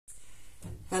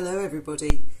Hello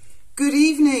everybody. Good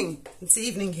evening. It's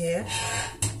evening here.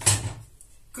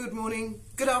 Good morning,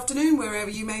 good afternoon, wherever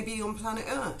you may be on planet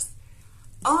Earth.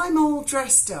 I'm all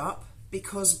dressed up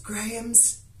because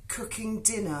Graham's cooking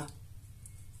dinner.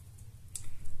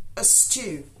 A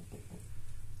stew.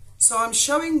 So I'm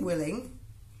showing Willing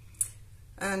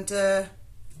and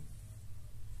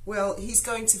well, he's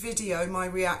going to video my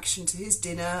reaction to his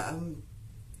dinner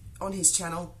on his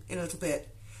channel in a little bit.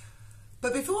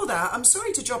 But before that, I'm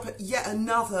sorry to drop yet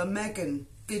another Meghan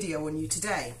video on you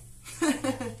today.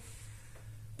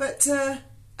 But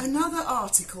another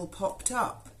article popped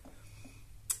up,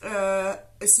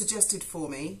 suggested for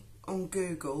me on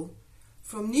Google,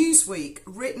 from Newsweek,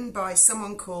 written by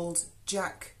someone called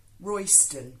Jack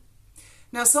Royston.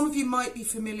 Now, some of you might be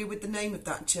familiar with the name of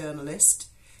that journalist.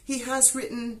 He has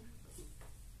written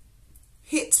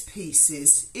hit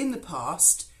pieces in the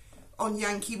past on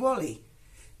Yankee Wally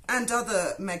and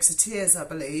other Megxiteers, I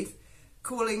believe,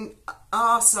 calling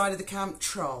our side of the camp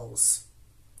trolls.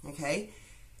 Okay,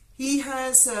 he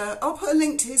has, I'll put a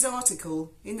link to his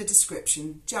article in the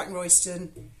description, Jack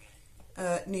Royston,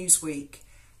 Newsweek,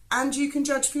 and you can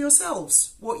judge for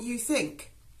yourselves what you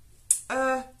think.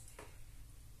 The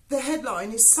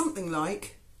headline is something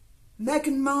like,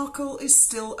 Meghan Markle is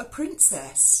still a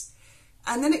princess.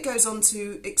 And then it goes on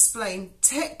to explain,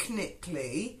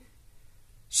 technically,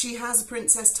 she has a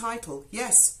princess title.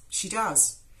 Yes, she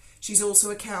does. She's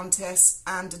also a countess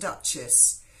and a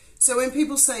duchess. So when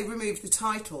people say remove the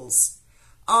titles,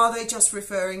 are they just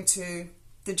referring to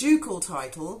the ducal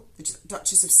title, the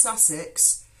Duchess of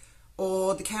Sussex,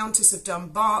 or the Countess of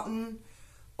Dumbarton,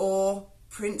 or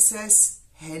Princess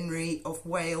Henry of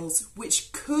Wales,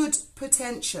 which could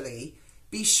potentially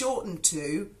be shortened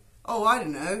to, oh, I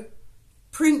don't know,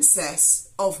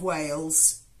 Princess of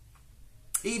Wales,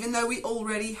 even though we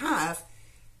already have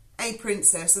a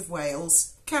Princess of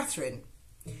Wales, Catherine,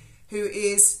 who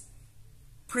is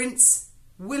Princess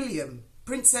William,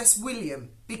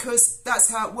 because that's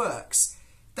how it works.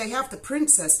 They have the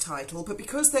princess title, but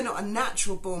because they're not a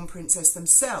natural born princess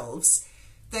themselves,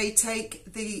 they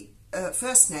take the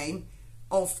first name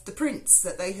of the prince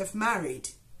that they have married.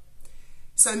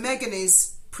 So Meghan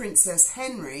is Princess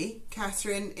Henry,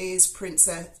 Catherine is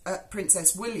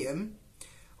Princess William,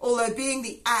 although being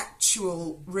the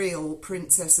actual real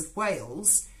Princess of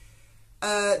Wales,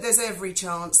 there's every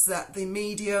chance that the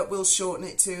media will shorten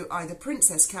it to either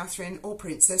Princess Catherine or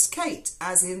Princess Kate,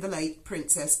 as in the late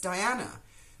Princess Diana.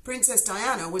 Princess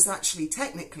Diana was actually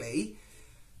technically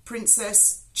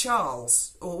Princess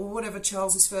Charles, or whatever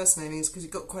Charles's first name is, because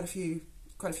he's got quite a few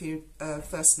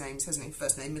first names, hasn't he?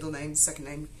 First name, middle name, second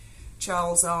name.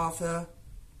 Charles, Arthur,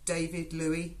 David,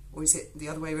 Louis, or is it the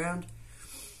other way around?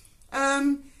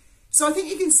 So I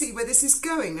think you can see where this is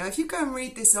going. Now, if you go and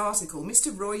read this article,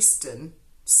 Mr. Royston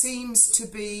seems to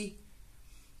be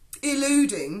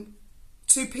alluding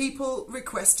to people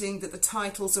requesting that the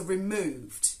titles are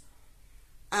removed.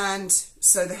 And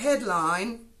so the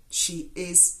headline, she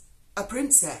is a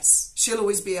princess. She'll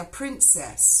always be a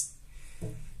princess.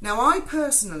 Now, I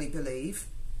personally believe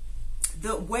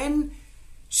that when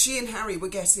she and Harry were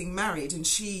getting married and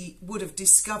she would have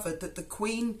discovered that the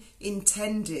Queen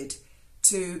intended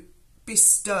to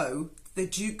bestow the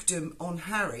dukedom on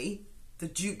Harry, the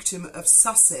dukedom of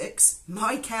Sussex,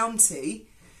 my county,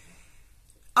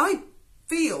 I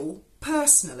feel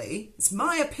personally, it's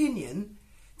my opinion,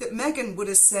 that Meghan would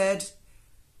have said,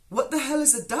 what the hell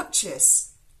is a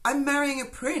duchess? I'm marrying a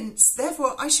prince,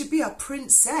 therefore I should be a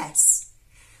princess.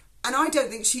 And I don't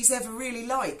think she's ever really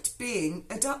liked being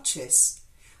a duchess.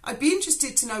 I'd be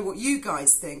interested to know what you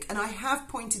guys think, and I have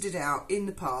pointed it out in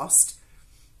the past,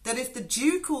 that if the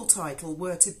ducal title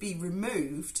were to be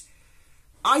removed,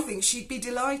 I think she'd be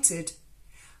delighted.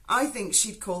 I think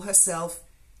she'd call herself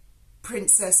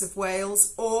Princess of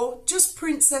Wales, or just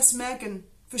Princess Meghan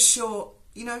for short,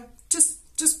 you know, just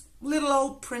little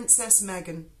old Princess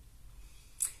Meghan.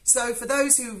 So for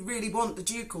those who really want the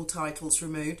ducal titles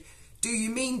removed, do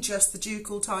you mean just the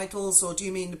ducal titles, or do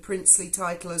you mean the princely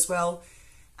title as well?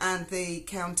 And the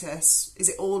Countess, is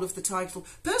it all of the title?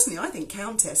 Personally, I think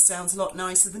Countess sounds a lot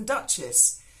nicer than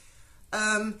Duchess.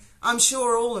 I'm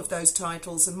sure all of those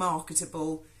titles are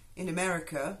marketable in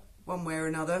America, one way or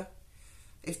another.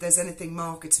 If there's anything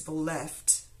marketable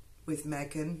left with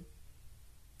Meghan,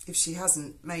 if she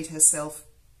hasn't made herself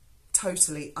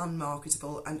totally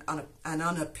unmarketable and an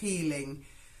unappealing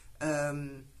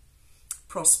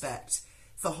prospect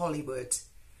for Hollywood.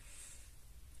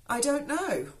 I don't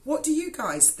know. What do you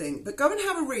guys think? But go and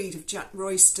have a read of Jack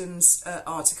Royston's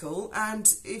article,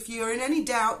 and if you're in any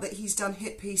doubt that he's done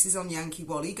hit pieces on Yankee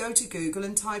Wally, go to Google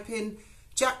and type in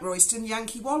Jack Royston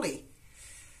Yankee Wally.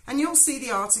 And you'll see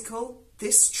the article,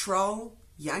 this troll,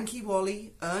 Yankee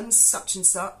Wally, earns such and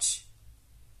such.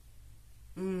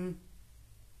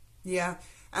 Yeah,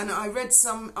 and I read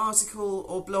some article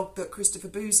or blog that Christopher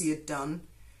Boozy had done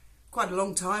quite a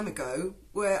long time ago,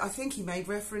 where I think he made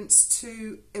reference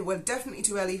to, well, definitely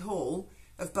to Ellie Hall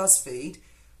of BuzzFeed,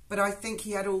 but I think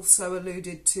he had also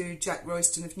alluded to Jack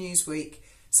Royston of Newsweek.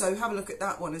 So have a look at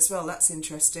that one as well, that's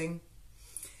interesting.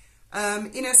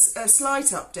 In a slight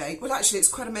update, well actually it's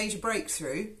quite a major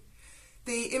breakthrough,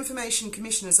 the Information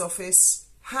Commissioner's Office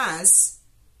has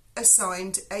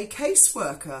assigned a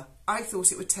caseworker. I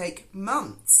thought it would take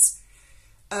months.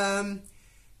 The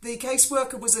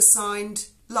caseworker was assigned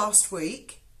last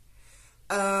week,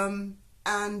 and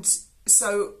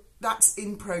so that's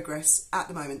in progress at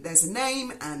the moment. There's a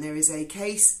name and there is a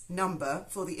case number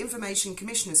for the Information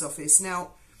Commissioner's Office.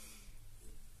 Now,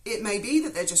 it may be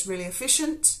that they're just really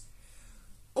efficient,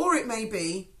 or it may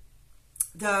be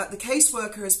that the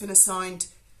caseworker has been assigned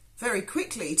very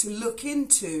quickly to look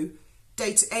into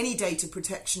any data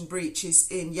protection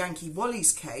breaches in Yankee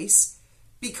Wally's case,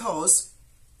 because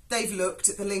they've looked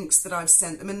at the links that I've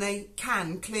sent them and they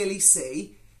can clearly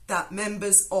see that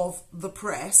members of the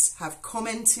press have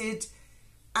commented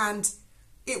and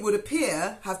it would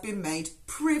appear have been made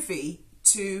privy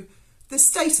to the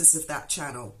status of that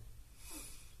channel,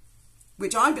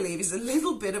 which I believe is a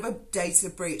little bit of a data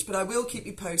breach, but I will keep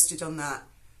you posted on that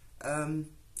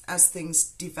as things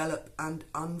develop and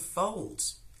unfold.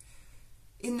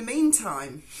 In the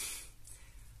meantime,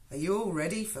 are you all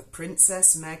ready for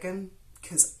Princess Meghan?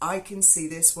 Because I can see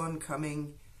this one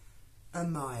coming a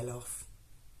mile off.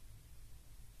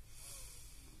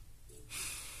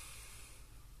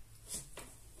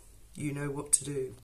 You know what to do.